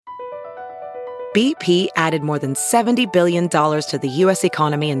BP added more than $70 billion to the U.S.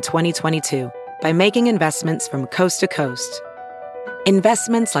 economy in 2022 by making investments from coast to coast.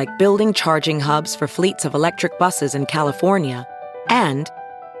 Investments like building charging hubs for fleets of electric buses in California and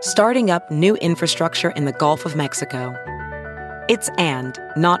starting up new infrastructure in the Gulf of Mexico. It's and,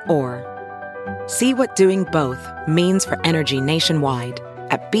 not or. See what doing both means for energy nationwide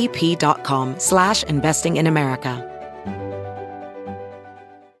at bp.com/investing in America.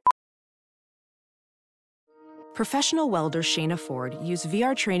 Professional welder Shayna Ford used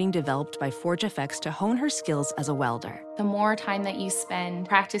VR training developed by ForgeFX to hone her skills as a welder. The more time that you spend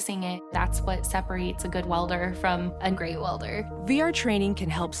practicing it, that's what separates a good welder from a great welder. VR training can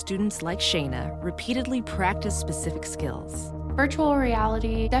help students like Shayna repeatedly practice specific skills. Virtual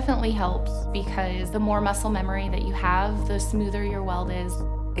reality definitely helps because the more muscle memory that you have, the smoother your weld is.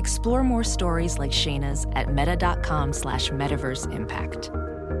 Explore more stories like Shayna's at meta.com/metaverseimpact.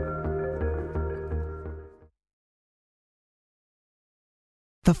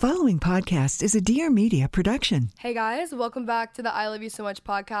 The following podcast is a Dear Media production. Hey guys, welcome back to the I Love You So Much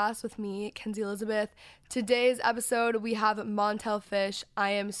podcast with me, Kenzie Elizabeth. Today's episode, we have Montell Fish.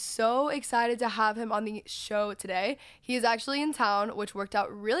 I am so excited to have him on the show today. He is actually in town, which worked out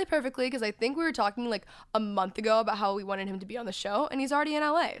really perfectly because I think we were talking like a month ago about how we wanted him to be on the show, and he's already in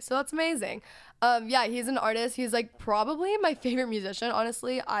LA, so that's amazing. Yeah, he's an artist. He's like probably my favorite musician,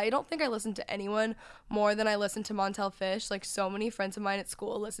 honestly. I don't think I listen to anyone more than I listen to Montell Fish. Like so many friends of mine at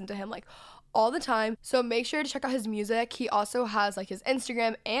school listen to him like all the time. So make sure to check out his music. He also has like his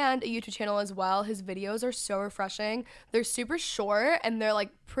Instagram and a YouTube channel as well. His videos are so refreshing. They're super short and they're like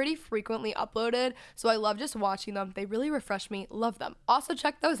pretty frequently uploaded. So I love just watching them. They really refresh me. Love them. Also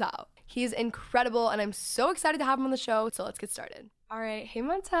check those out. He's incredible and I'm so excited to have him on the show. So let's get started. All right. Hey,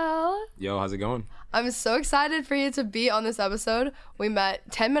 Montell. Yo, how's it going? I'm so excited for you to be on this episode. We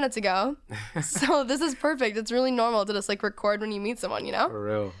met 10 minutes ago. So this is perfect. It's really normal to just like record when you meet someone, you know? For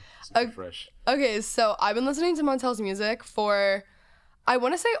real. Super fresh. Okay, so I've been listening to Montell's music for, I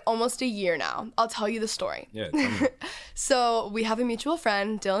want to say almost a year now. I'll tell you the story. Yeah, tell me. So we have a mutual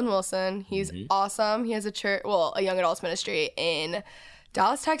friend, Dylan Wilson. He's awesome. He has a church, a young adults ministry in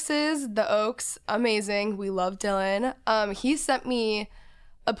Dallas, Texas, the Oaks. Amazing. We love Dylan. He sent me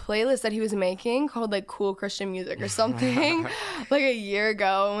a playlist that he was making called like Cool Christian Music or something like a year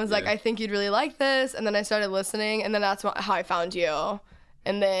ago and was like, I think you'd really like this. And then I started listening and then that's how I found you.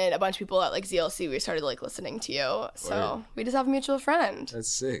 And then a bunch of people at like ZLC, we started like listening to you. So we just have a mutual friend. That's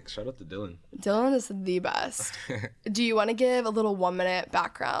sick. Shout out to Dylan. Dylan is the best. Do you want to give a little 1-minute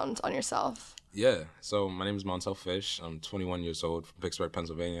background on yourself? Yeah. So my name is Montell Fish. I'm 21 years old from Pittsburgh,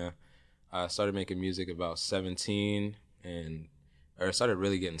 Pennsylvania. I started making music about 17 I started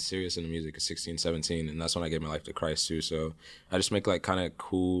really getting serious into music at 16, 17, and that's when I gave my life to Christ too. So I just make like kind of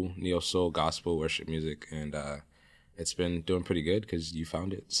cool neo-soul gospel worship music, and it's been doing pretty good because you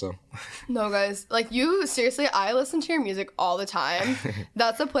found it, so. No, guys, like you, seriously, I listen to your music all the time.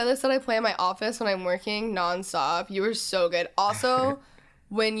 That's a playlist that I play in my office when I'm working nonstop. You were so good. Also,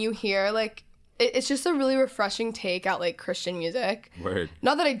 when you hear like, it's just a really refreshing take at like Christian music. Word.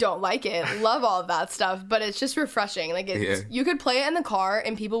 Not that I don't like it, love all of that stuff, but it's just refreshing. Like you could play it in the car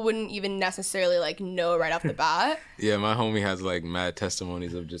and people wouldn't even necessarily like know right off the bat. Yeah, my homie has like mad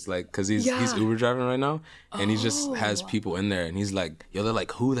testimonies of just like, cause he's Uber driving right now, and he just has people in there, and he's like, yo, they're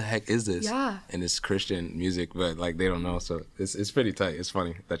like, who the heck is this? Yeah. And it's Christian music, but like they don't know, so it's pretty tight. It's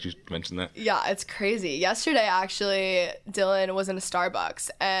funny that you mentioned that. Yeah, it's crazy. Yesterday, actually, Dylan was in a Starbucks,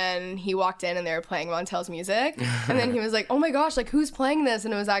 and he walked in, and they were playing Montell's music, and then he was like, oh my gosh, like who's playing this?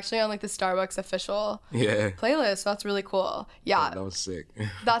 And it was actually on like the Starbucks official playlist, so that's really cool. Yeah, that was sick.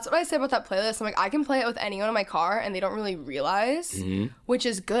 That's what I say about that playlist. I'm like, I can play it with anyone in my car and they don't really realize, which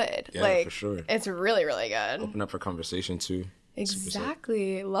is good. Yeah, like, for sure. It's really, really good. Open up for conversation too.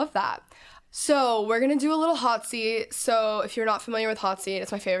 Exactly. Love that. So we're going to do a little hot seat. So if you're not familiar with hot seat,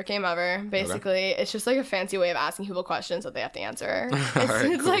 it's my favorite game ever. Basically, it's just like a fancy way of asking people questions that they have to answer.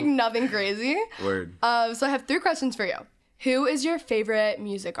 It's like nothing crazy. Word. So I have 3 questions for you. Who is your favorite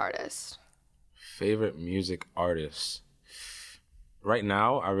music artist? Favorite music artist? Right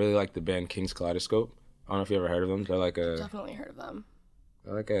now, I really like the band King's Kaleidoscope. I don't know if you ever heard of them. They're like Definitely heard of them.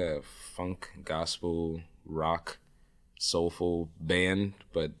 They're like a funk, gospel, rock, soulful band.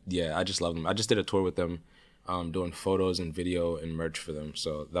 But yeah, I just love them. I just did a tour with them, doing photos and video and merch for them.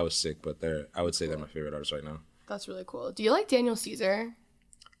 So that was sick. But I would say they're my favorite artist right now. That's really cool. Do you like Daniel Caesar?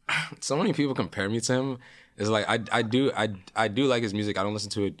 So many people compare me to him. It's like I do like his music. I don't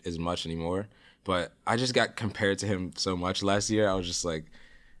listen to it as much anymore. But I just got compared to him so much last year. I was just like,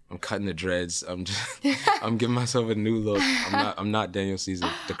 I'm cutting the dreads. I'm I'm giving myself a new look. I'm not Daniel Caesar,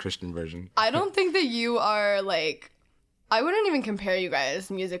 the Christian version. I don't think that you are like, I wouldn't even compare you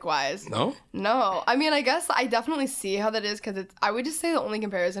guys music-wise. No? No. I mean, I guess I definitely see how that is because I would just say the only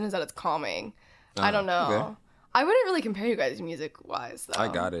comparison is that it's calming. I don't know. Okay. I wouldn't really compare you guys music-wise, though. I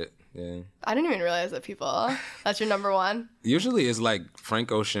got it, yeah. I didn't even realize that that's your number one. Usually it's like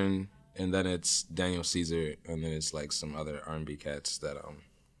Frank Ocean, and then it's Daniel Caesar, and then it's like some other R&B cats that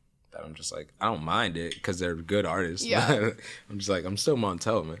I'm just like, I don't mind it because they're good artists. Yeah. I'm just like, I'm still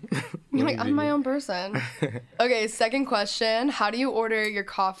Montell, man. You're like, I'm my own person. Okay, second question. How do you order your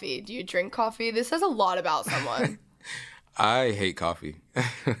coffee? Do you drink coffee? This says a lot about someone. I hate coffee.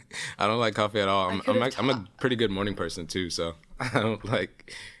 I don't like coffee at all. I'm a pretty good morning person too, so I don't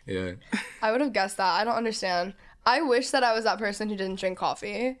like, yeah. I would have guessed that. I don't understand. I wish that I was that person who didn't drink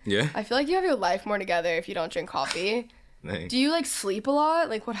coffee. Yeah? I feel like you have your life more together if you don't drink coffee. Dang. Do you like sleep a lot?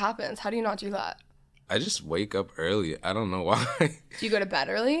 Like what happens? How do you not do that? I just wake up early. I don't know why. Do you go to bed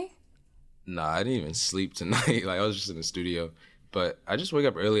early? Nah, I didn't even sleep tonight. Like I was just in the studio. But I just wake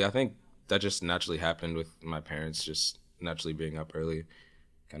up early. I think that just naturally happened with my parents just naturally being up early.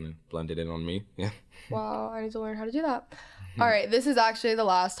 Kind of blended in on me. Yeah. Wow, I need to learn how to do that. All right, this is actually the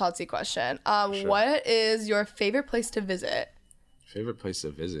last hot seat question. Sure. What is your favorite place to visit? Favorite place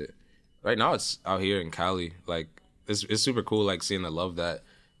to visit? Right now it's out here in Cali. Like it's super cool, like seeing the love that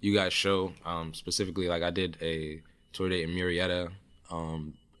you guys show. Specifically, like I did a tour date in Murrieta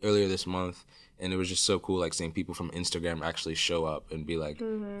earlier this month, and it was just so cool, like seeing people from Instagram actually show up and be like,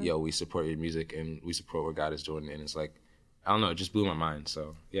 "Yo, we support your music and we support what God is doing." And it's like, I don't know, it just blew my mind.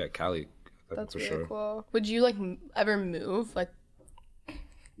 So yeah, Cali, that's for really sure. Cool. Would you like ever move, like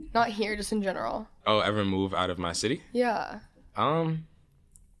not here, just in general? Oh, ever move out of my city? Yeah.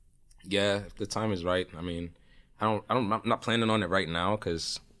 Yeah, if the time is right. I mean, I'm not planning on it right now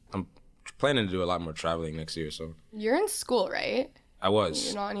because I'm planning to do a lot more traveling next year. So you're in school, right? I was.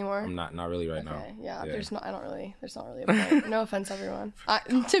 You're not anymore? I'm not really right now. Yeah, there's not really a point. No offense, everyone.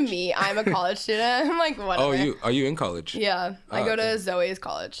 To me, I'm a college student. I'm like, whatever. Oh, are you in college? Yeah, I go to Zoe's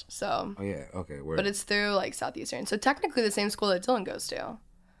college, so. Oh, yeah, okay. Word. But it's through, like, Southeastern. So technically the same school that Dylan goes to.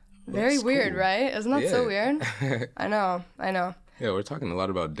 Very weird, cool. Right? Isn't that so weird? I know. Yeah, we're talking a lot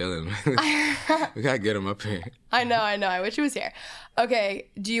about Dylan. We gotta get him up here. I know. I wish he was here. Okay,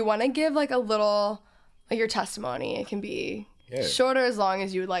 do you want to give, like, a little, like, your testimony? It can be short or as long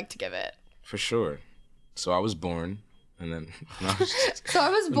as you would like to give it. For sure. So I was born, and then...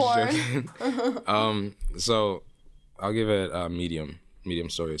 So I'll give it a medium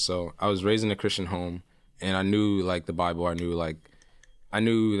story. So I was raised in a Christian home, and I knew, like, the Bible. I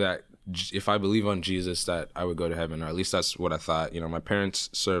knew that if I believe on Jesus, that I would go to heaven, or at least that's what I thought. You know, my parents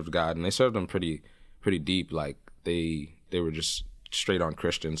served God, and they served him pretty deep. Like, they were just straight on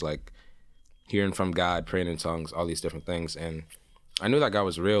Christians, like hearing from God, praying in tongues, all these different things. And I knew that God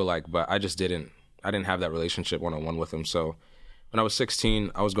was real, like, but I didn't have that relationship one-on-one with him. So when I was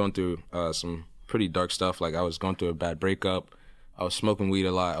 16, I was going through some pretty dark stuff. Like, I was going through a bad breakup. I was smoking weed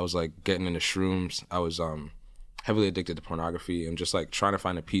a lot. I was, like, getting into shrooms. I was heavily addicted to pornography, and just, like, trying to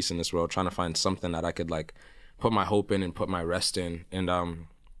find a peace in this world, trying to find something that I could, like, put my hope in and put my rest in. And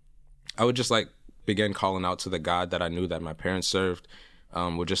I would just, like, begin calling out to the God that I knew that my parents served,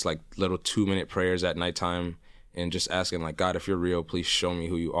 with just, like, little 2-minute prayers at nighttime, and just asking, like, God, if you're real, please show me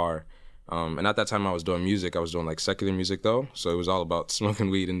who you are. And at that time I was doing music. I was doing, like, secular music, though, so it was all about smoking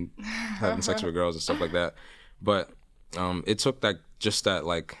weed and having sex with girls and stuff like that. But it took that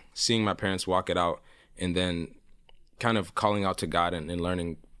like, seeing my parents walk it out, and then kind of calling out to God and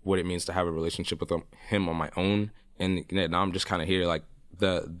learning what it means to have a relationship with him on my own. And now I'm just kind of here. Like,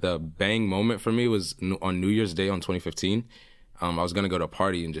 the bang moment for me was on New Year's Day on 2015. I was going to go to a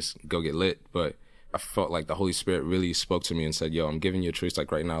party and just go get lit, but I felt like the Holy Spirit really spoke to me and said, yo, I'm giving you a choice,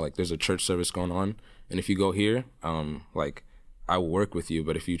 like, right now. Like, there's a church service going on, and if you go here, like, I will work with you,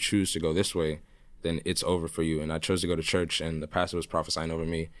 but if you choose to go this way, then it's over for you. And I chose to go to church, and the pastor was prophesying over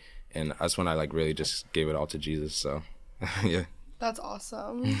me, and that's when I, like, really just gave it all to Jesus. So yeah. That's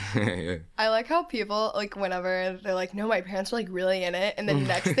awesome. Yeah. I like how people, like, whenever they're like, no, my parents were, like, really in it, and the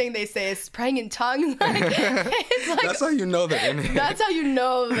next thing they say is praying in tongues. Like, it's like, that's how you know they're in it. That's how you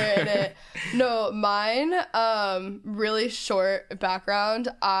know they're in it. No, mine, really short background.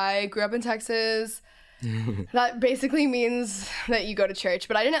 I grew up in Texas. That basically means that you go to church.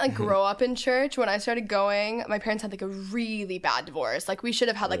 But I didn't like grow up in church. When I started going, my parents had like a really bad divorce. Like we should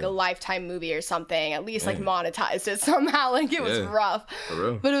have had like a Lifetime movie or something, at least like monetized it somehow. Like it was rough. For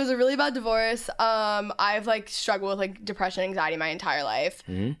real. But it was a really bad divorce. I've like struggled with like depression, anxiety my entire life.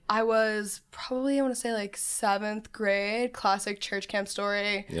 I was probably, I want to say like 7th grade, classic church camp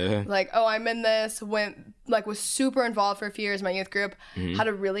story. Yeah. Like, oh, I'm in this, was super involved for a few years in my youth group, had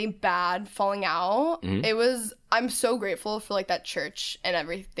a really bad falling out. I'm so grateful for like that church and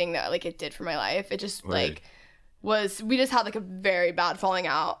everything that like it did for my life. It just like we just had like a very bad falling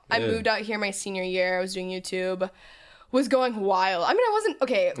out. I moved out here my senior year. I was doing YouTube, was going wild. I mean, I wasn't,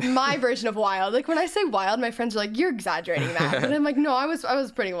 okay, my version of wild. Like when I say wild, my friends are like, you're exaggerating that. But I'm like, no, I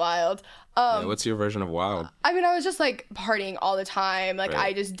was pretty wild. What's your version of wild? I mean, I was just like partying all the time. Like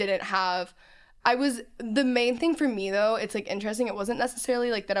I just didn't have... the main thing for me though, it's like interesting, it wasn't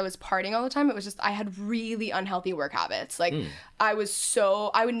necessarily like that I was partying all the time, it was just I had really unhealthy work habits. Like I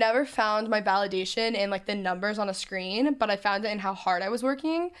would never found my validation in like the numbers on a screen, but I found it in how hard I was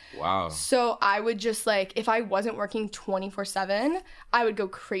working. Wow. So I would just like, if I wasn't working 24/7, I would go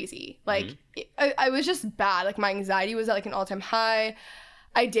crazy. Like I was just bad. Like my anxiety was at like an all-time high.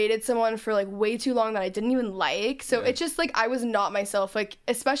 I dated someone for like way too long that I didn't even like. So it's just like I was not myself. Like,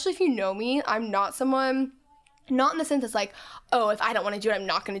 especially if you know me, I'm not someone, not in the sense that's like, oh, if I don't want to do it, I'm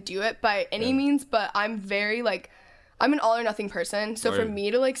not going to do it by any means. But I'm very like, I'm an all or nothing person. So for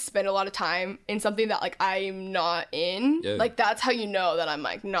me to like spend a lot of time in something that like I'm not in, like that's how you know that I'm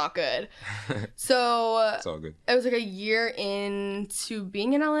like not good. So it's all good. It was like a year into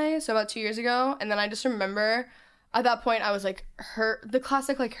being in LA. So about 2 years ago. And then I just remember... At that point, I was like the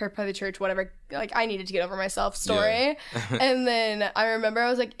classic like hurt by the church, whatever. Like I needed to get over myself story. And then I remember I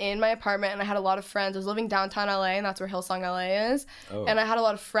was like in my apartment and I had a lot of friends. I was living downtown LA and that's where Hillsong LA is. And I had a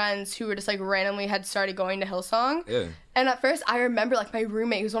lot of friends who were just like randomly had started going to Hillsong. Yeah. And at first I remember like my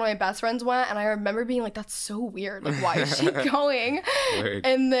roommate, who's one of my best friends, went, and I remember being like, that's so weird. Like why is she going?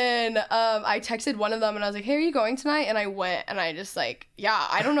 And then I texted one of them and I was like, hey, are you going tonight? And I went and I just like, yeah,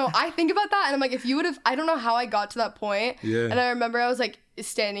 I don't know. I think about that and I'm like, if you would have, I don't know how I got to that point. Yeah. And I remember I was like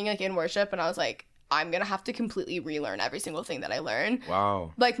standing like in worship and I was like, I'm gonna have to completely relearn every single thing that I learned.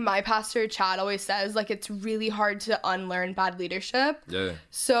 Wow. Like my pastor Chad always says, like it's really hard to unlearn bad leadership. Yeah.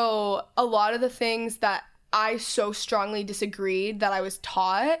 So a lot of the things that I so strongly disagreed that I was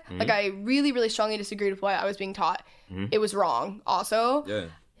taught, like I really, really strongly disagreed with what I was being taught. It was wrong also. Yeah.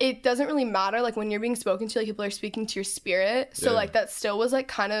 It doesn't really matter, like when you're being spoken to, like people are speaking to your spirit. So like that still was like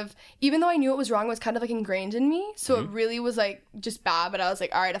kind of, even though I knew it was wrong, it was kind of like ingrained in me. So it really was like just bad, but I was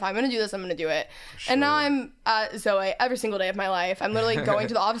like, all right, if I'm gonna do this, I'm gonna do it. Sure. And now I'm at Zoe every single day of my life. I'm literally going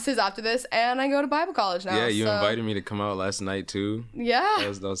to the offices after this and I go to Bible college now. Yeah, you invited me to come out last night too. Yeah.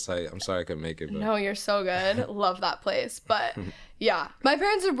 That was tight. I'm sorry I couldn't make it. But... No, you're so good. Love that place. But yeah, my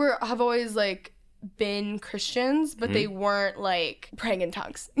parents have always like been Christians, but they weren't like praying in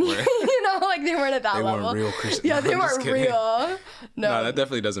tongues. You know, like they weren't at that level. They weren't real Christians. Yeah, they weren't real. No, that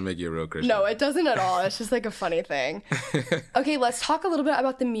definitely doesn't make you a real Christian. No, it doesn't at all. It's just like a funny thing. Okay, let's talk a little bit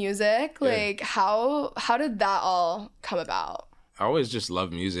about the music. Like how did that all come about? I always just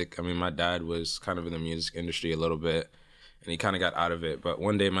loved music. I mean, my dad was kind of in the music industry a little bit, and he kind of got out of it. But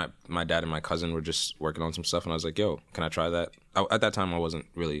one day, my dad and my cousin were just working on some stuff, and I was like, yo, can I try that? At that time, I wasn't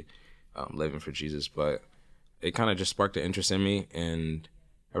really living for Jesus, but it kind of just sparked an interest in me. And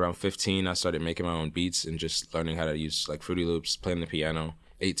around 15, I started making my own beats and just learning how to use like Fruity Loops, playing the piano.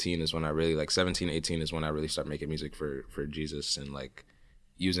 18 is when I really, like 17, 18 is when I really started making music for Jesus and like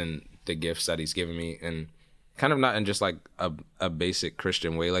using the gifts that he's given me, and kind of not in just like a basic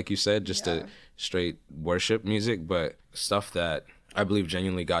Christian way, like you said, just a straight worship music, but stuff that I believe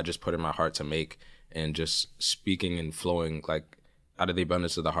genuinely God just put in my heart to make, and just speaking and flowing like out of the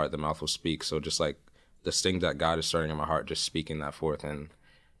abundance of the heart, the mouth will speak. So just like this thing that God is starting in my heart, just speaking that forth, and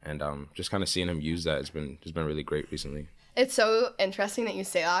just kind of seeing him use that has been really great recently. It's so interesting that you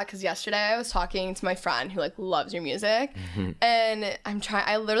say that, because yesterday I was talking to my friend who like loves your music, and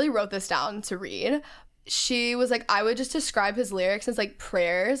I literally wrote this down to read. She was like, I would just describe his lyrics as like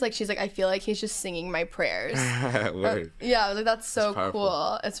prayers. Like she's like, I feel like he's just singing my prayers. Yeah, I was like, that's so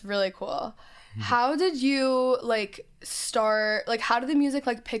cool. It's really cool. How did you like start, like how did the music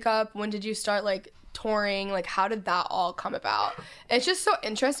like pick up? When did you start like touring? Like how did that all come about? It's just so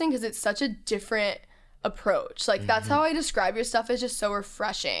interesting because it's such a different approach. Like that's how I describe your stuff. It's just so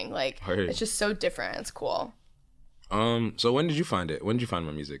refreshing. Like it's just so different. It's cool. So when did you find it? When did you find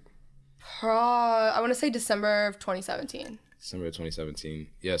my music? I want to say December of 2017. December of 2017.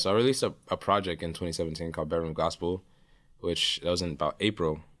 Yeah, so I released a project in 2017 called Bedroom Gospel, which that was in about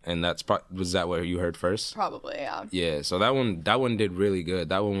April. And was that what you heard first? Probably, yeah. Yeah, so that one did really good.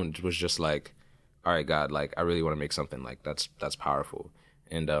 That one was just like, all right, God, like, I really want to make something like that's powerful.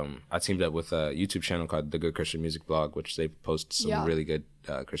 And I teamed up with a YouTube channel called The Good Christian Music Blog, which they post some really good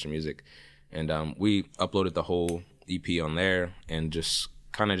Christian music. And we uploaded the whole EP on there and just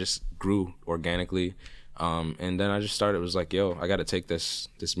kind of just grew organically. And then I just started, it was like, yo, I got to take this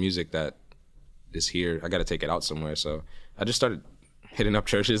music that is here, I got to take it out somewhere. So I just started hitting up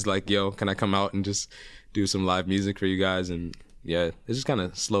churches like, yo, can I come out and just do some live music for you guys? And yeah, it's just kind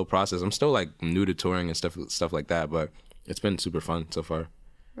of slow process. I'm still like new to touring and stuff like that, but it's been super fun so far.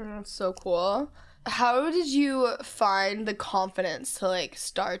 That's so cool. How did you find the confidence to like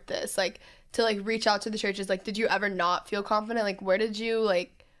start this, like to like reach out to the churches? Like, did you ever not feel confident? Like, where did you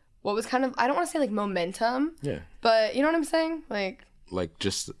like, what was kind of, I don't want to say like momentum, but you know what I'm saying? Like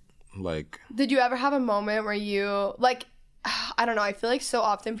just like, did you ever have a moment where you like, I don't know, I feel like so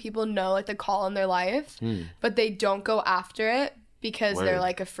often people know like the call in their life, but they don't go after it because they're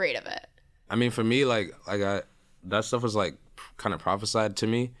like afraid of it. I mean, for me, that stuff was like kind of prophesied to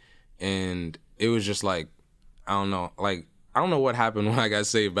me, and it was just like, I don't know what happened when I got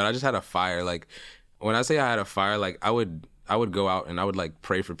saved, but I just had a fire. Like, when I say I had a fire, like I would go out and I would like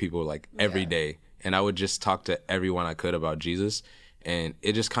pray for people like every day, and I would just talk to everyone I could about Jesus, and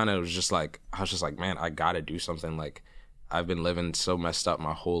it just kind of was just like, I was just like, man, I gotta do something. Like, I've been living so messed up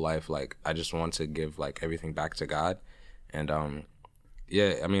my whole life. Like, I just want to give like everything back to God. And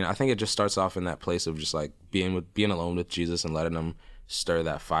yeah, I mean, I think it just starts off in that place of just like being alone with Jesus and letting him stir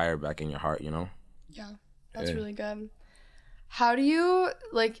that fire back in your heart, you know? Yeah, that's really good. How do you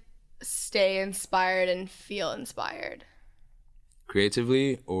like stay inspired and feel inspired?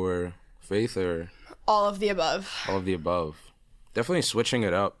 Creatively or faith or? All of the above. All of the above. Definitely switching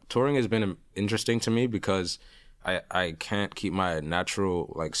it up. Touring has been interesting to me because I can't keep my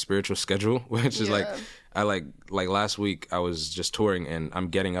natural like spiritual schedule, which is like, I like last week I was just touring and I'm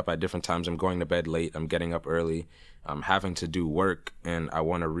getting up at different times. I'm going to bed late. I'm getting up early. I'm having to do work and I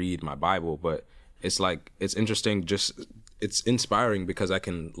want to read my Bible, but it's like, it's interesting. It's inspiring because I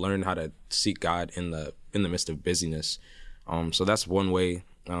can learn how to seek God in the midst of busyness. So that's one way.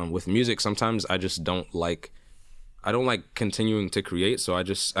 With music, sometimes I don't like continuing to create. So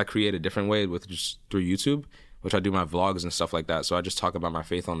I create a different way with just through YouTube, which I do my vlogs and stuff like that. So I just talk about my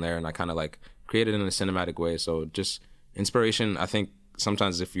faith on there and I kind of like create it in a cinematic way. So just inspiration, I think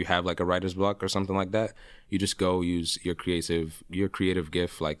sometimes if you have like a writer's block or something like that, you just go use your creative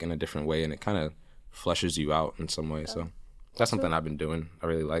gift like in a different way and it kind of fleshes you out in some way. So that's something I've been doing. I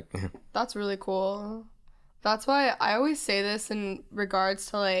really like. That's really cool. That's why I always say this in regards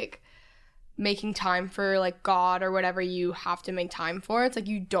to like making time for like God or whatever you have to make time for. It's like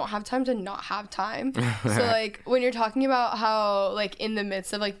you don't have time to not have time. So like when you're talking about how like in the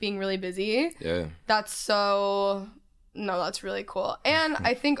midst of like being really busy, that's really cool. And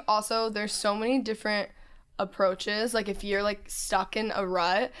I think also there's so many different approaches. Like if you're like stuck in a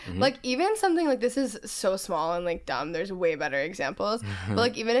rut, like even something like this is so small and like dumb, there's way better examples, but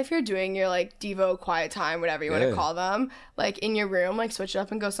like even if you're doing your like Devo quiet time, whatever you want to call them, like in your room, like switch it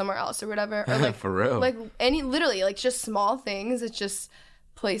up and go somewhere else or whatever, or like for real, like any literally like just small things. It's just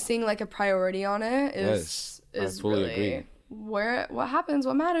placing like a priority on it is fully really agree. What happens,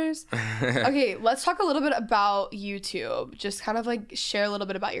 what matters. Okay, let's talk a little bit about YouTube. Just kind of like share a little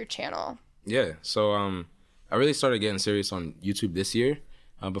bit about your channel. Yeah, so I really started getting serious on YouTube this year.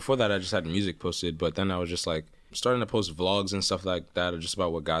 Before that, I just had music posted, but then I was just like starting to post vlogs and stuff like that, just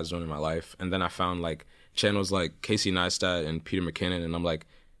about what God's doing in my life. And then I found like channels like Casey Neistat and Peter McKinnon, and I'm like,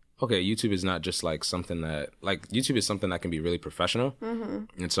 okay, YouTube is not just like something that, like YouTube is something that can be really professional.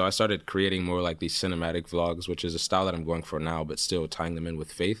 And so I started creating more like these cinematic vlogs, which is a style that I'm going for now, but still tying them in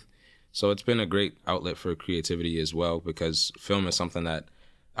with faith. So it's been a great outlet for creativity as well, because film is something that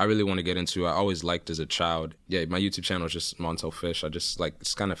I really want to get into. I always liked as a child. Yeah, my YouTube channel is just Montell Fish. I just like,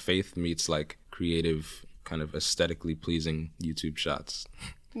 it's kind of faith meets like creative, kind of aesthetically pleasing YouTube shots.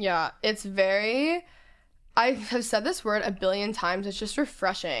 Yeah, it's very, I have said this word a billion times. It's just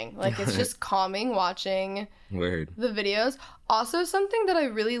refreshing. Like it's just calming watching the videos. Also, something that I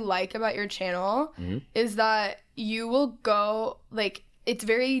really like about your channel is that you will go like, it's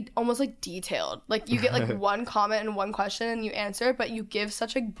very almost like detailed. Like you get like one comment and one question and you answer it, but you give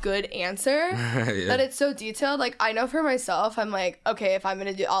such a good answer that it's so detailed. Like I know for myself, I'm like, okay, if I'm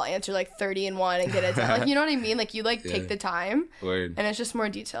gonna I'll answer like 30 in one and get it done. Like, you know what I mean? Like you like take the time. Word. And it's just more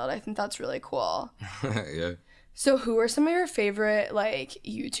detailed. I think that's really cool. Yeah. So who are some of your favorite like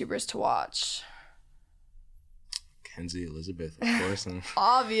YouTubers to watch? Kenzie Elizabeth, of course.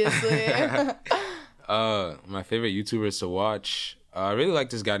 Obviously. My favorite YouTubers to watch. I really like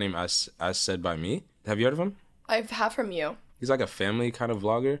this guy named As Said By Me. Have you heard of him? I have from you. He's like a family kind of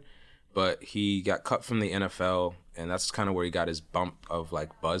vlogger, but he got cut from the NFL, and that's kind of where he got his bump of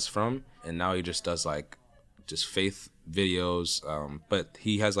like buzz from. And now he just does like just faith videos, but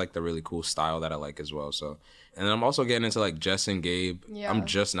he has like the really cool style that I like as well. So, and then I'm also getting into like Jess and Gabe. Yeah. I'm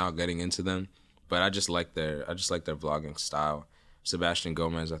just now getting into them, but I just like their vlogging style. Sebastian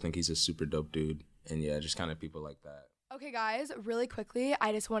Gomez, I think he's a super dope dude. And yeah, just kind of people like that. Okay, guys, really quickly,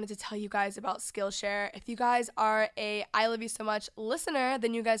 I just wanted to tell you guys about Skillshare. If you guys are a I Love You So Much listener,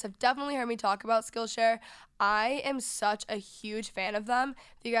 then you guys have definitely heard me talk about Skillshare. I am such a huge fan of them.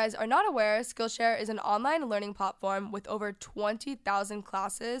 If you guys are not aware, Skillshare is an online learning platform with over 20,000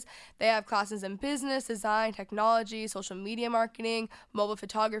 classes. They have classes in business, design, technology, social media marketing, mobile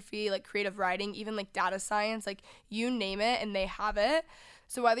photography, like creative writing, even like data science, like you name it, and they have it.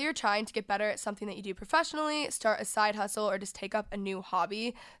 So whether you're trying to get better at something that you do professionally, start a side hustle, or just take up a new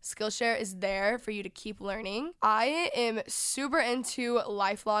hobby, Skillshare is there for you to keep learning. I am super into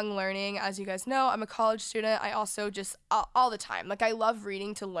lifelong learning. As you guys know, I'm a college student. I also just, all the time, like I love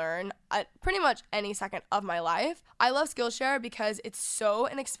reading to learn at pretty much any second of my life. I love Skillshare because it's so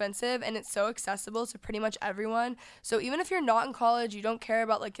inexpensive and it's so accessible to pretty much everyone. So even if you're not in college, you don't care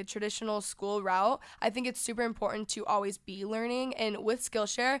about like a traditional school route, I think it's super important to always be learning. And with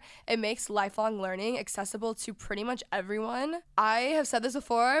Skillshare, it makes lifelong learning accessible to pretty much everyone. I have said this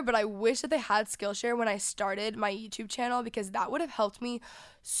before, but I wish that they had Skillshare when I started my YouTube channel because that would have helped me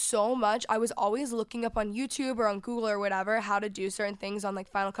so much. I was always looking up on YouTube or on Google or whatever how to do certain things on like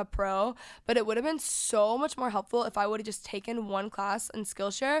Final Cut Pro, but it would have been so much more helpful if I would have just taken one class in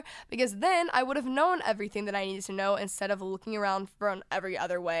Skillshare, because then I would have known everything that I needed to know instead of looking around for every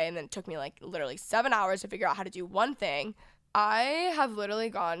other way, and then it took me like literally 7 hours to figure out how to do one thing. I have literally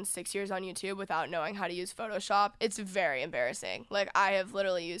gone 6 years on YouTube without knowing how to use Photoshop. It's very embarrassing. Like I have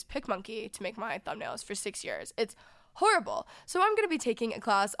literally used PicMonkey to make my thumbnails for 6 years. It's horrible. So I'm going to be taking a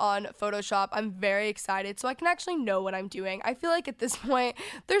class on Photoshop. I'm very excited so I can actually know what I'm doing. I feel like at this point,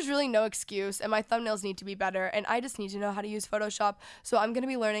 there's really no excuse and my thumbnails need to be better and I just need to know how to use Photoshop. So I'm going to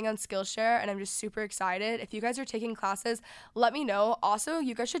be learning on Skillshare and I'm just super excited. If you guys are taking classes, let me know. Also,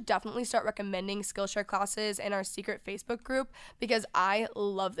 you guys should definitely start recommending Skillshare classes in our secret Facebook group because I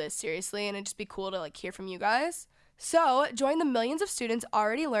love this, seriously, and it'd just be cool to like hear from you guys. So, join the millions of students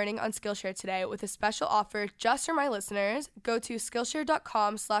already learning on Skillshare today with a special offer just for my listeners. Go to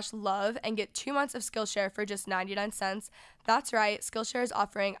Skillshare.com/love and get 2 months of Skillshare for just 99 cents. That's right, Skillshare is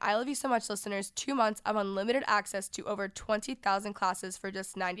offering I Love You So Much listeners 2 months of unlimited access to over 20,000 classes for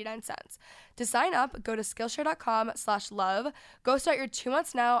just 99 cents. To sign up, go to Skillshare.com/love. Go start your 2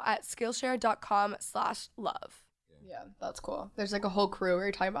 months now at Skillshare.com/love. Yeah, that's cool. There's like a whole crew. We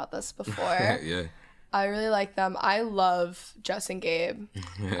were talking about this before. Yeah. I really like them. I love Jess and Gabe.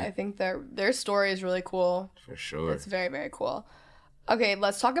 I think their story is really cool. For sure. It's very, very cool. Okay,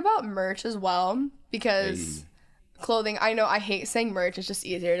 let's talk about merch as well because clothing, I know I hate saying merch. It's just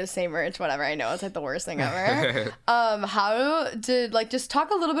easier to say merch, whatever. I know it's like the worst thing ever. How did, like, just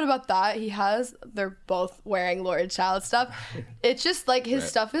talk a little bit about that. They're both wearing Lord Child stuff. It's just like his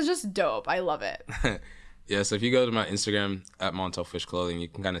stuff is just dope. I love it. Yeah, so if you go to my Instagram at Montell Fish Clothing, you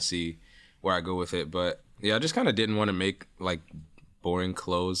can kind of see where I go with it. But yeah, I just kind of didn't want to make like boring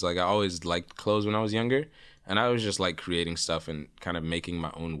clothes. Like I always liked clothes when I was younger, and I was just like creating stuff and kind of making my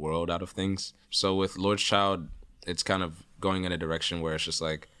own world out of things. So with Lord's Child, it's kind of going in a direction where it's just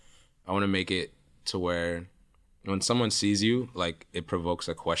like I want to make it to where when someone sees you, like it provokes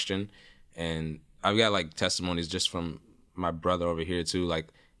a question. And I've got like testimonies just from my brother over here too. Like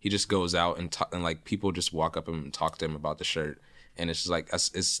he just goes out and like people just walk up and talk to him about the shirt. And it's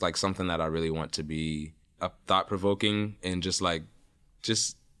just like something that I really want to be a thought-provoking and just I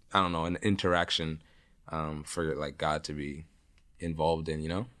don't know, an interaction for like God to be involved in, you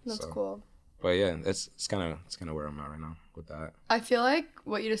know? That's cool. But yeah, it's kind of where I'm at right now with that. I feel like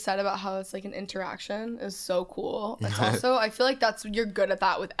what you just said about how it's like an interaction is so cool. It's also, I feel like you're good at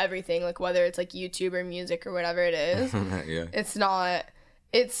that with everything, like whether it's like YouTube or music or whatever it is. Yeah.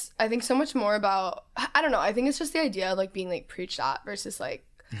 It's I think so much more about, I don't know, I think it's just the idea of like being like preached at versus like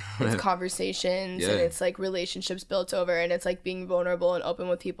it's conversations and it's like relationships built over and it's like being vulnerable and open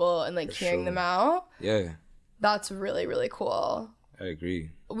with people and like hearing them out. Yeah. That's really, really cool. I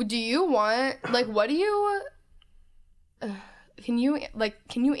agree. Do you want, like, what do you, can you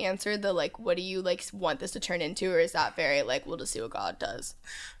answer the like, what do you like want this to turn into, or is that very like, we'll just see what God does?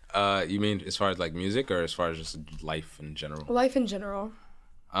 You mean as far as like music or as far as just life in general? Life in general.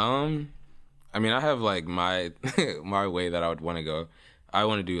 I mean, I have like my my way that I would want to go. I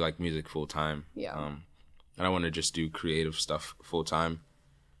want to do like music full time. Yeah. And I want to just do creative stuff full time.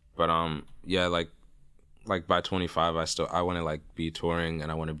 But yeah, like by 25, I want to like be touring,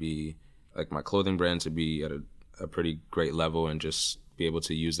 and I want to be like my clothing brand to be at a pretty great level, and just be able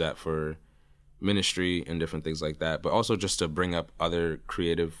to use that for ministry and different things like that. But also just to bring up other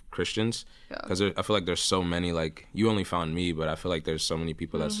creative Christians, because I feel like there's so many, like, you only found me, but I feel like there's so many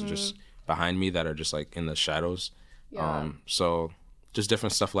people that's just behind me that are just like in the shadows. So just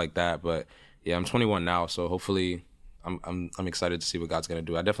different stuff like that. But yeah, I'm 21 now, so hopefully I'm excited to see what God's gonna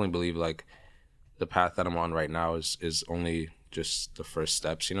do. I definitely believe like the path that I'm on right now is only just the first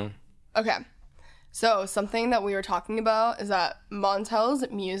steps, you know? Okay. So something that we were talking about is that Montell's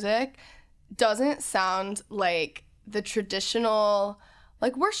music doesn't sound like the traditional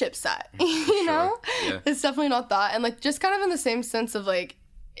like worship set, you know? Yeah. It's definitely not that. And like just kind of in the same sense of like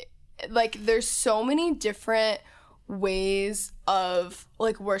there's so many different ways of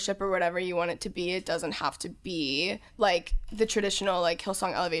like worship or whatever you want it to be. It doesn't have to be like the traditional like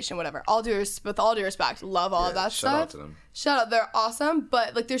Hillsong Elevation, whatever. With all due respect, love all of that stuff. Shout out to them. Shout out, they're awesome.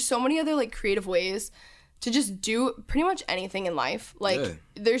 But like there's so many other like creative ways to just do pretty much anything in life. Like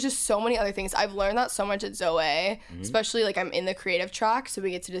there's just so many other things. I've learned that so much at Zoe, especially like I'm in the creative track, so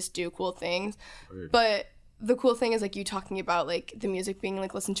we get to just do cool things. Weird. But the cool thing is like you talking about like the music being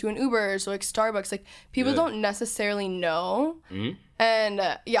like listened to in Ubers or like Starbucks, like people don't necessarily know. And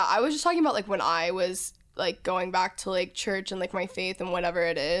yeah, I was just talking about like when I was like going back to like church and like my faith and whatever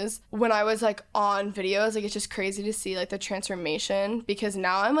it is, when I was like on videos, like it's just crazy to see like the transformation, because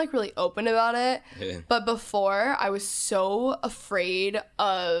now I'm like really open about it. But before I was so afraid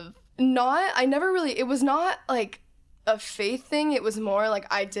of it was not like a faith thing. It was more like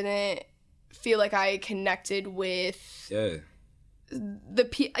I didn't feel like I connected with you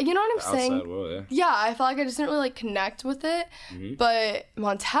know what I'm saying? World, I felt like I just didn't really like connect with it. But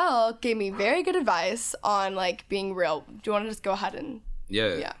Montell gave me very good advice on like being real. Do you want to just go ahead and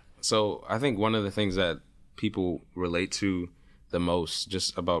So I think one of the things that people relate to the most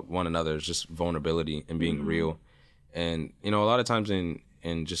just about one another is just vulnerability and being real. And you know, a lot of times in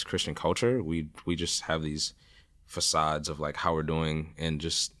just Christian culture, we just have these facades of like how we're doing, and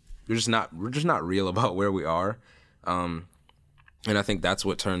we're just not real about where we are. And I think that's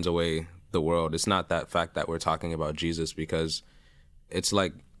what turns away the world. It's not that fact that we're talking about Jesus, because it's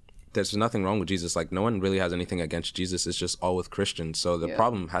like there's nothing wrong with Jesus. Like no one really has anything against Jesus. It's just all with Christians. So the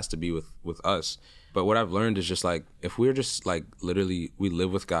problem has to be with us. But what I've learned is just like if we're just like literally we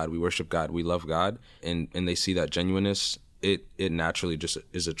live with God, we worship God, we love God, and they see that genuineness, it naturally just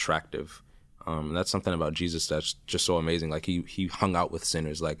is attractive. And that's something about Jesus that's just so amazing. Like he hung out with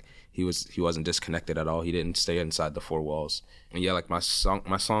sinners. Like he wasn't disconnected at all. He didn't stay inside the four walls. And yeah, like my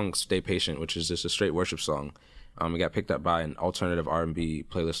song Stay Patient, which is just a straight worship song, it got picked up by an alternative R&B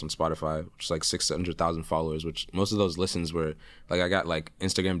playlist on Spotify, which is like 600,000 followers, which most of those listens were like I got like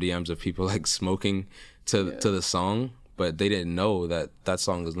Instagram DMs of people like smoking to the song, but they didn't know that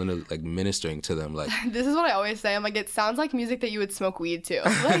song was literally like ministering to them. Like this is what I always say. I'm like, it sounds like music that you would smoke weed to.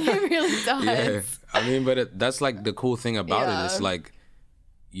 Like it really does. Yeah. I mean, but that's like the cool thing about it. It's like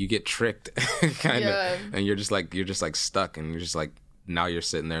you get tricked, kind of, and you're just like stuck, and you're just like now you're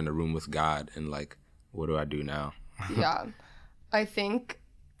sitting there in the room with God, and like, what do I do now? Yeah, I think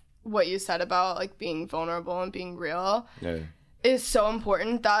what you said about like being vulnerable and being real is so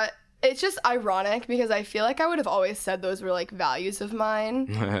important. That it's just ironic, because I feel like I would have always said those were like values of mine,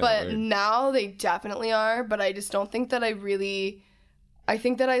 but now they definitely are. But I just don't think that I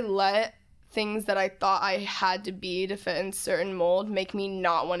think that I let things that I thought I had to be to fit in certain mold make me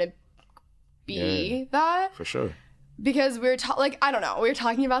not want to be that. For sure. Because we were I don't know, we were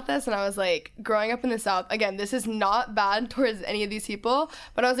talking about this, and I was like, growing up in the South, again, this is not bad towards any of these people,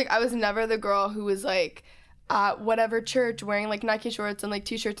 but I was like, I was never the girl who was like at whatever church wearing like Nike shorts and like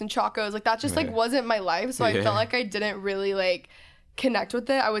t-shirts and chacos. Like that just like wasn't my life. So I felt like I didn't really like connect with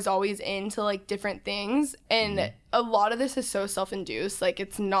it. I was always into like different things, and a lot of this is so self-induced. Like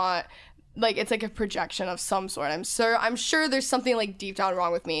it's not like it's like a projection of some sort. I'm sure there's something like deep down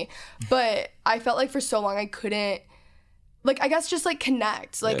wrong with me, but I felt like for so long I couldn't, like, I guess just like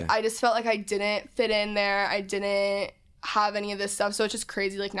connect. Like I just felt like I didn't fit in there. I didn't have any of this stuff. So it's just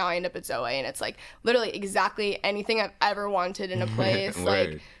crazy. Like now I end up at Zoe, and it's like literally exactly anything I've ever wanted in a place.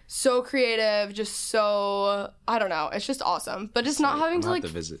 Like so creative, just so, I don't know. It's just awesome. But just not having to like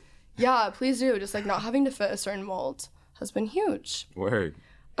visit. Yeah, please do. Just like not having to fit a certain mold has been huge. Word.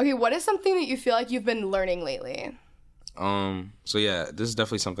 Okay, what is something that you feel like you've been learning lately? So yeah, this is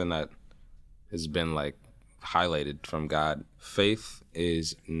definitely something that has been like highlighted from God. Faith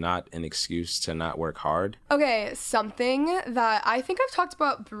is not an excuse to not work hard. Okay, something that I think I've talked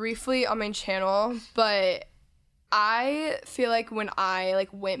about briefly on my channel, but I feel like when I like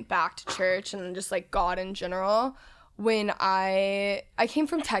went back to church and just like God in general, when I came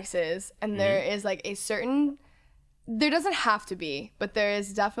from Texas, and there is like a certain, there doesn't have to be, but there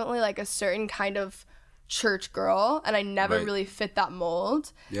is definitely like a certain kind of church girl, and I never really fit that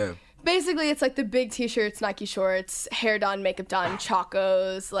mold. Yeah. Basically, it's like the big t-shirts, Nike shorts, hair done, makeup done,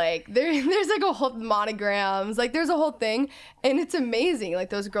 chacos, like there's like a whole monograms, like there's a whole thing, and it's amazing. Like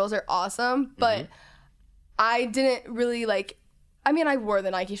those girls are awesome, but I didn't really like, I mean, I wore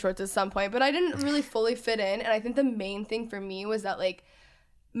the Nike shorts at some point, but I didn't really fully fit in. And I think the main thing for me was that like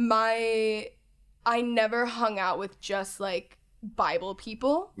I never hung out with just like Bible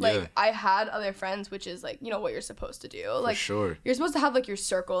people. Like I had other friends, which is like, you know, what you're supposed to do. Like For sure. You're supposed to have like your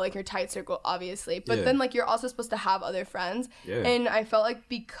circle, like your tight circle, obviously, but then like you're also supposed to have other friends. And I felt like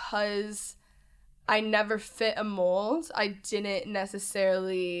because I never fit a mold, I didn't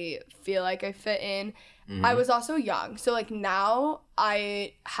necessarily feel like I fit in. I was also young, so like now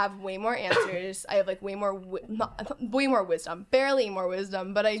I have way more answers. I have like way more wisdom, barely more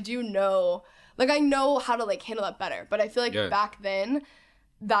wisdom, but I do know, like I know how to like handle that better. But I feel like back then,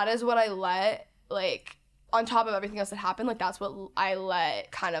 that is what I let, like on top of everything else that happened, like that's what I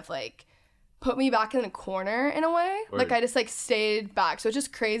let kind of like put me back in a corner in a way. Like I just like stayed back. So it's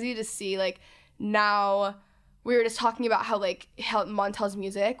just crazy to see like now. We were just talking about how Montell's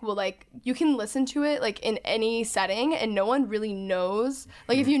music will, like, you can listen to it, like, in any setting, and no one really knows.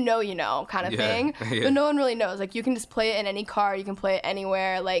 Like, if you know, kind of thing. But no one really knows. Like, you can just play it in any car. You can play it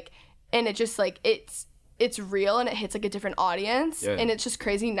anywhere. Like, and it just, like, it's real, and it hits, like, a different audience. And it's just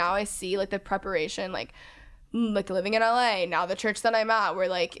crazy. Now I see, like, the preparation, like living in LA, now the church that I'm at, where,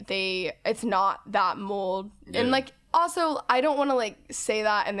 like, it's not that mold. And, like, also, I don't want to, like, say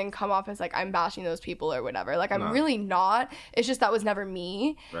that and then come off as, like, I'm bashing those people or whatever. Like, I'm really not. It's just that was never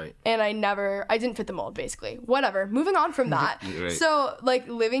me. Right. And I didn't fit the mold, basically. Whatever. Moving on from that. So, like,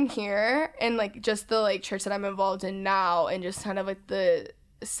 living here and, like, just the, like, church that I'm involved in now and just kind of, like, the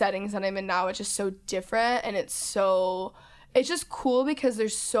settings that I'm in now, it's just so different. And it's just cool because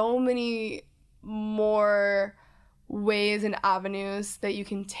there's so many more ways and avenues that you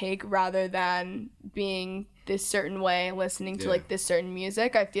can take rather than being this certain way, listening to like this certain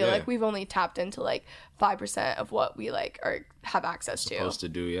music. I feel like we've only tapped into like 5% of what we like have access to. Supposed to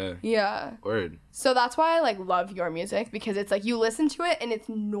do, yeah. Word. So that's why I like love your music, because it's like you listen to it and it's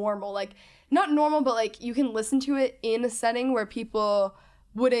normal, like not normal, but like you can listen to it in a setting where people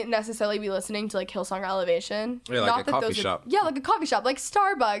wouldn't necessarily be listening to like Hillsong or Elevation. Yeah, like a coffee shop. Yeah, like a coffee shop, like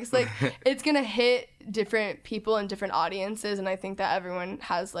Starbucks. Like it's gonna hit different people and different audiences, and I think that everyone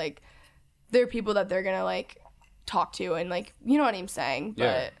has like their people that they're gonna like talk to, and like, you know what I'm saying. But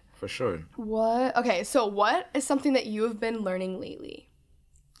yeah, for sure. Okay, so what is something that you have been learning lately?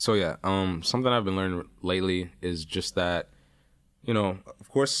 So yeah, something I've been learning lately is just that, you know, of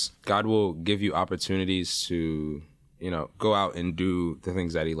course God will give you opportunities to, you know, go out and do the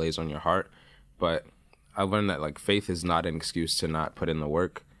things that he lays on your heart. But I learned that like faith is not an excuse to not put in the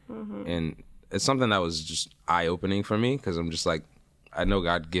work. And it's something that was just eye-opening for me, because I'm just like, I know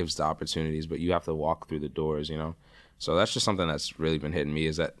God gives the opportunities, but you have to walk through the doors, you know? So that's just something that's really been hitting me.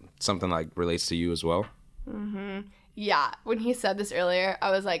 Is that something like relates to you as well? Yeah, when he said this earlier,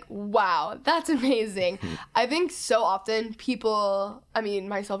 I was like, wow, that's amazing. I think so often people, I mean,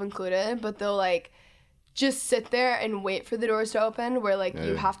 myself included, but they'll like just sit there and wait for the doors to open, where like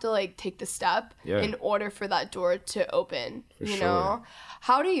you have to like take the step in order for that door to open, you know?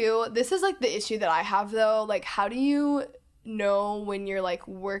 How do you, this is like the issue that I have though, like how do you know when you're like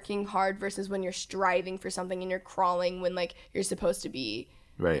working hard versus when you're striving for something and you're crawling when like you're supposed to be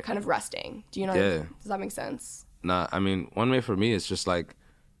kind of resting? Do you know what I mean? Does that make sense? Nah, I mean, one way for me is just like,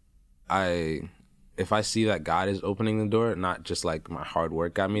 if I see that God is opening the door, not just like my hard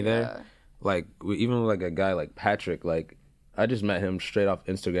work got me there. Like, even like a guy like Patrick, like, I just met him straight off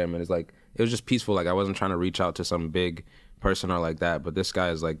Instagram, and it's like, it was just peaceful. Like, I wasn't trying to reach out to some big person or like that, but this guy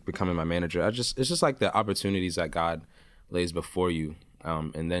is like becoming my manager. It's just like the opportunities that God lays before you,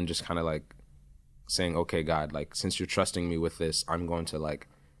 and then just kind of like saying, okay, God, like, since you're trusting me with this, I'm going to like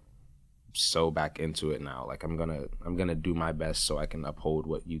sow back into it now. Like, I'm gonna do my best so I can uphold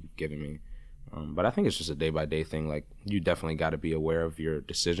what you've given me. But I think it's just a day-by-day thing. Like, you definitely got to be aware of your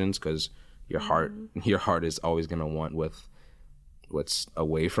decisions, because your heart is always gonna want what's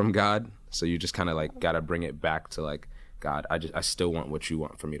away from God. So you just kind of like gotta bring it back to like, God, I still want what you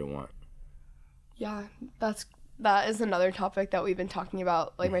want for me to want. Yeah, that is another topic that we've been talking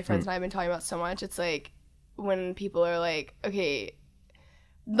about. Like my friends and I have been talking about so much. It's like when people are like, okay,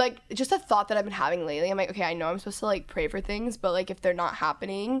 like just a thought that I've been having lately. I'm like, okay, I know I'm supposed to like pray for things, but like if they're not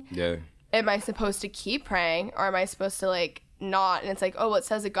happening, am I supposed to keep praying, or am I supposed to like not? And it's like, oh, well, it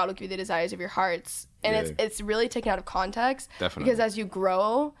says that God will give you the desires of your hearts, and it's really taken out of context. Definitely. Because as you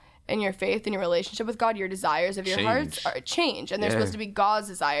grow in your faith and your relationship with God, your desires of your hearts change, and they're supposed to be God's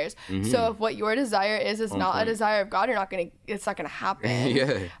desires. So if what your desire is not a desire of God, it's not gonna happen.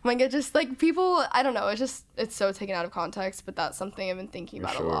 I'm like, it just like people, I don't know, it's so taken out of context, but that's something I've been thinking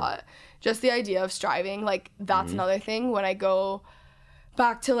about a lot. Just the idea of striving, like that's another thing. When I go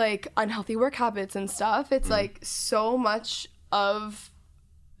back to like unhealthy work habits and stuff, it's like so much of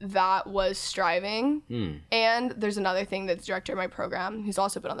that was striving. And there's another thing that the director of my program, who's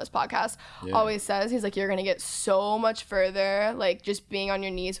also been on this podcast, always says. He's like, you're gonna get so much further like just being on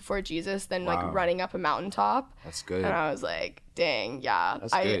your knees before Jesus than like running up a mountaintop. That's good. And I was like, dang, yeah.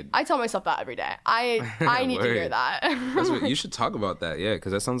 I tell myself that every day. I need to hear that. You should talk about that,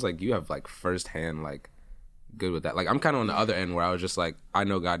 because that sounds like you have like firsthand like good with that. Like I'm kind of on the other end where I was just like, I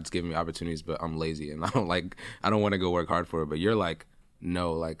know God's giving me opportunities, but I'm lazy and I don't want to go work hard for it. But you're like,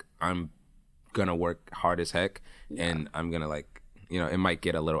 no, like I'm gonna work hard as heck, and I'm gonna like, it might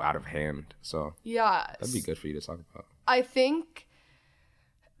get a little out of hand. So that'd be good for you to talk about. I think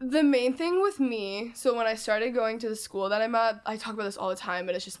the main thing with me, so when I started going to the school that I'm at, I talk about this all the time,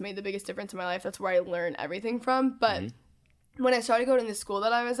 but it's just made the biggest difference in my life. That's where I learn everything from. But when I started going to the school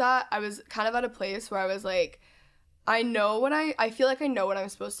that I was at, I was kind of at a place where I was like, I feel like I know what I'm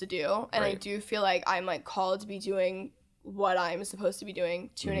supposed to do, and I do feel like I'm like called to be doing what I'm supposed to be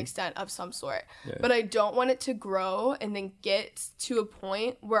doing to an extent of some sort. But I don't want it to grow and then get to a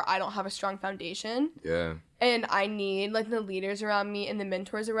point where I don't have a strong foundation. And I need like the leaders around me and the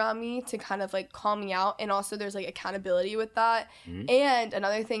mentors around me to kind of like call me out. And also there's like accountability with that. And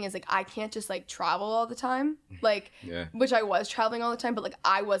another thing is like I can't just like travel all the time. Like which I was traveling all the time, but like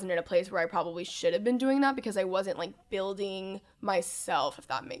I wasn't in a place where I probably should have been doing that because I wasn't like building myself, if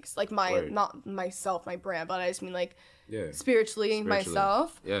that makes like not myself, my brand, but I just mean like spiritually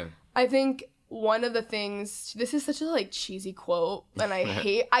myself. I think one of the things, this is such a like cheesy quote, and I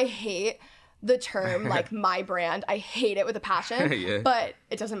hate the term like my brand. I hate it with a passion, but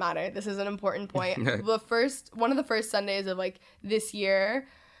it doesn't matter. This is an important point. One of the first Sundays of like this year,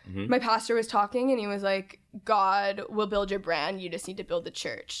 my pastor was talking and he was like, God will build your brand. You just need to build the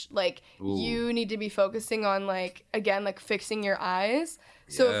church. Like you need to be focusing on like, again, like fixing your eyes.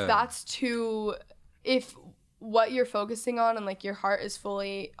 So if what you're focusing on and like your heart is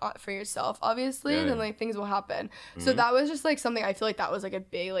fully for yourself, obviously, then like things will happen. So that was just like something, I feel like that was like a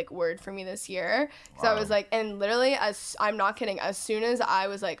big like word for me this year, because I was like, and literally, as I'm not kidding, as soon as I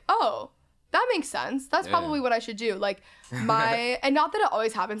was like, oh, that makes sense, that's probably what I should do, like and not that it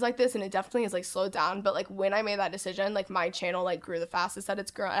always happens like this, and it definitely is like slowed down, but like when I made that decision, like my channel like grew the fastest that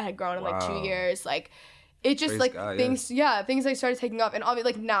I had grown in like 2 years. Like it just praise like God, things like started taking off, and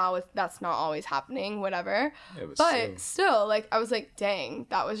obviously like now that's not always happening, whatever, but still like I was like, dang,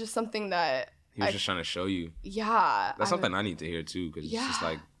 that was just something that he was just trying to show you. That's something I need to hear too, because it's just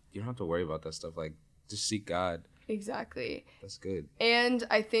like you don't have to worry about that stuff, like just seek God. Exactly. That's good. And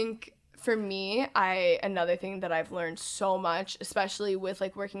I think for me, another thing that I've learned so much, especially with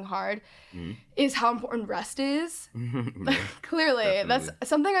like working hard, is how important rest is. Clearly, definitely. That's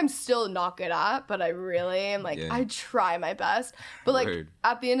something I'm still not good at, but I really am like, I try my best. But like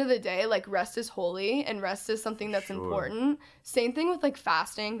at the end of the day, like rest is holy and rest is something that's important. Same thing with like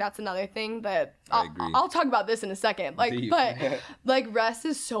fasting. That's another thing that I'll talk about this in a second. Like, but like rest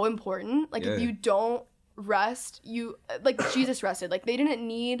is so important. Like if you don't rest, you like Jesus rested, like they didn't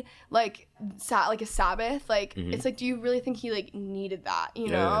need like like a Sabbath, like it's like, do you really think he like needed that, you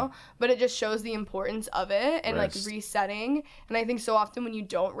know? But it just shows the importance of it and rest. Like resetting. And I think so often when you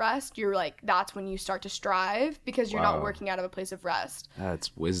don't rest, you're like, that's when you start to strive, because you're not working out of a place of rest.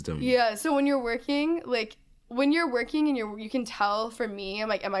 That's wisdom. So when you're working, and you can tell, for me, I'm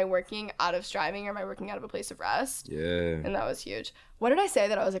like, am I working out of striving or am I working out of a place of rest? And that was huge. What did I say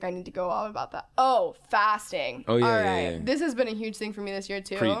that I was like, I need to go on about that? Oh, fasting. Oh, yeah. All right. This has been a huge thing for me this year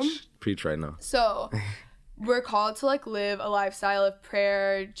too. Preach right now. So we're called to like live a lifestyle of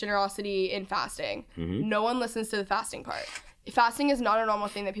prayer, generosity, and fasting. No one listens to the fasting part. Fasting is not a normal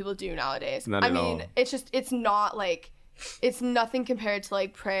thing that people do nowadays. Not at all. It's not like, it's nothing compared to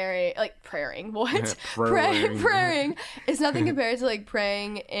like praying. What? Praying. It's nothing compared to like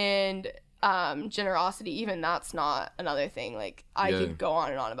praying and generosity. Even that's not another thing. Like I could go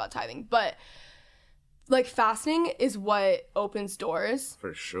on and on about tithing, but like fasting is what opens doors.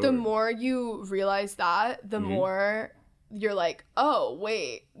 For sure. The more you realize that, the more you're like, oh,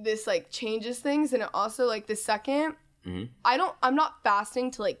 wait, this, like, changes things. And it also, like, the second, I'm not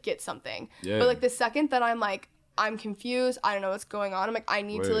fasting to, like, get something. Yeah. But, like, the second that I'm, like, I'm confused, I don't know what's going on, I'm like, I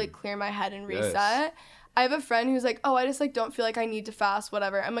need to, like, clear my head and reset. Yes. I have a friend who's like, oh, I just, like, don't feel like I need to fast,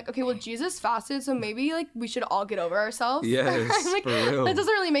 whatever. I'm like, okay, well, Jesus fasted, so maybe, like, we should all get over ourselves. Yes, like, for real. That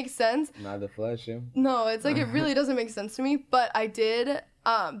doesn't really make sense. Not the flesh, yeah. No, it's, like, it really doesn't make sense to me. But I did,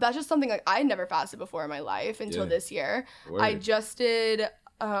 that's just something, like, I had never fasted before in my life until this year. Word. I just did,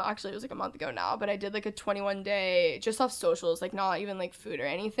 actually, it was, like, a month ago now, but I did, like, a 21-day, just off socials, like, not even, like, food or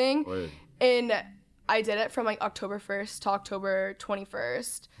anything. Word. And I did it from, like, October 1st to October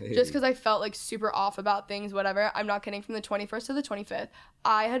 21st, just because I felt, like, super off about things, whatever. I'm not kidding. From the 21st to the 25th,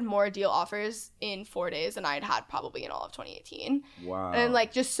 I had more deal offers in 4 days than I'd had probably in all of 2018. Wow. And,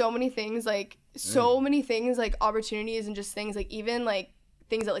 like, just so many things, like, opportunities and just things, like, even, like,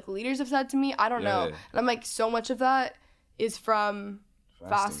 things that, like, leaders have said to me. I don't know. And I'm like, so much of that is from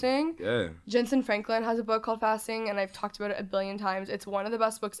fasting. Yeah. Jensen Franklin has a book called Fasting, and I've talked about it a billion times. It's one of the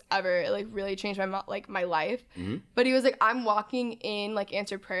best books ever. It, like, really changed my life. Mm-hmm. But he was like, I'm walking in, like,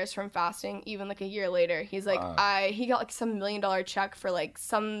 answered prayers from fasting even, like, a year later. He's like, he got, like, some $1 million check for, like,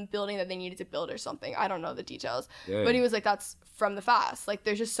 some building that they needed to build or something. I don't know the details. Yeah. But he was like, that's from the fast. Like,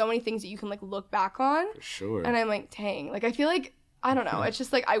 there's just so many things that you can, like, look back on. For sure. And I'm like, dang. Like, I feel like, I don't know. It's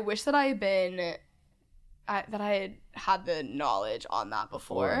just, like, I wish that I had been... that I had the knowledge on that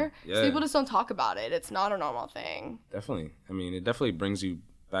before. Yeah. So people just don't talk about it. It's not a normal thing. Definitely. I mean, it definitely brings you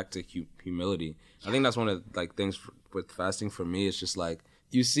back to humility. Yeah. I think that's one of the, like, things with fasting for me. It's just like,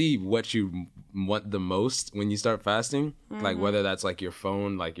 you see what you want the most when you start fasting. Mm-hmm. Like, whether that's, like, your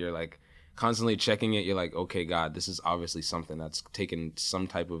phone, like, you're, like, constantly checking it. You're like, okay, God, this is obviously something that's taken some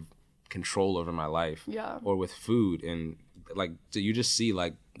type of control over my life. Yeah. Or with food. And, like, you just see,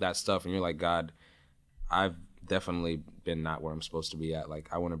 like, that stuff. And you're like, God, I've definitely been not where I'm supposed to be at. Like,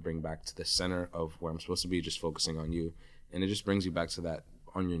 I want to bring back to the center of where I'm supposed to be, just focusing on you. And it just brings you back to that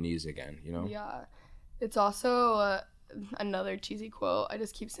on your knees again, you know? Yeah. It's also another cheesy quote. I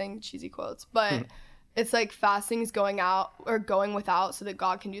just keep saying cheesy quotes. But it's like fasting is going out or going without so that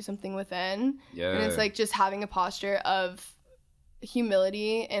God can do something within. Yeah. And it's like just having a posture of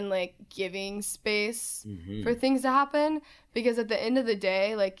humility and, like, giving space for things to happen. Because at the end of the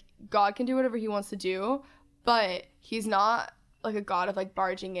day, like, God can do whatever he wants to do, but he's not, like, a God of, like,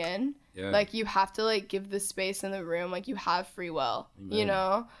 barging in. Yeah. Like, you have to, like, give the space in the room. Like, you have free will. Amen. You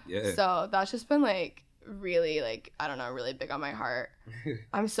know? Yeah. So that's just been, like, really, like, I don't know, really big on my heart.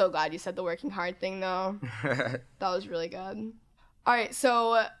 I'm so glad you said the working hard thing, though. That was really good. All right,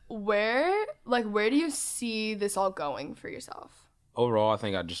 so where do you see this all going for yourself? Overall, I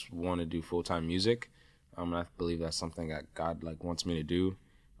think I just want to do full-time music. I believe that's something that God, like, wants me to do.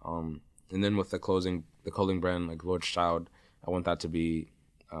 And then with the clothing brand, like Lord's Child, I want that to be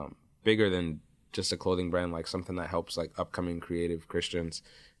bigger than just a clothing brand, like something that helps, like, upcoming creative Christians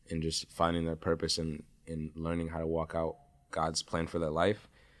in just finding their purpose and learning how to walk out God's plan for their life.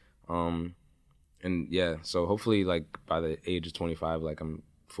 And yeah, so hopefully, like, by the age of 25, like, I'm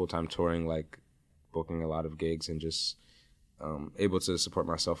full-time touring, like, booking a lot of gigs and just able to support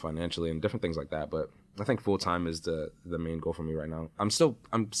myself financially and different things like that. But I think full-time is the main goal for me right now. I'm still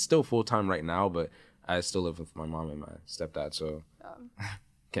full-time right now, but I still live with my mom and my stepdad, so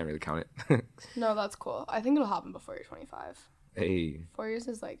can't really count it. No, that's cool. I think it'll happen before you're 25. Hey. 4 years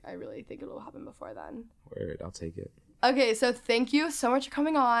is, like, I really think it'll happen before then. Word, I'll take it. Okay, so thank you so much for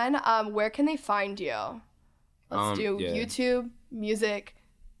coming on. Where can they find you? Let's do YouTube, music,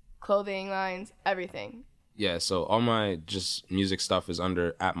 clothing lines, everything. Yeah, so all my just music stuff is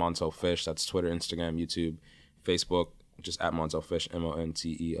under @MontellFish. That's Twitter, Instagram, YouTube, Facebook, just @MontellFish,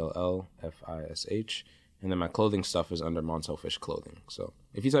 MontellFish. And then my clothing stuff is under Montell Fish Clothing. So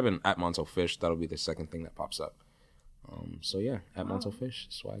if you type in @MontellFish, that'll be the second thing that pops up. So yeah, @Montell Fish,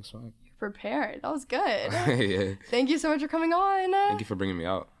 swag. You're prepared. That was good. Yeah. Thank you so much for coming on. Thank you for bringing me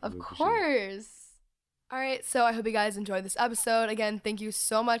out. Of course. All right, so I hope you guys enjoyed this episode. Again, thank you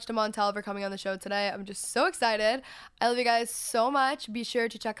so much to Montell for coming on the show today. I'm just so excited. I love you guys so much. Be sure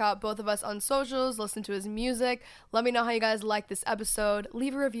to check out both of us on socials, listen to his music. Let me know how you guys like this episode.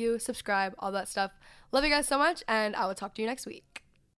 Leave a review, subscribe, all that stuff. Love you guys so much, and I will talk to you next week.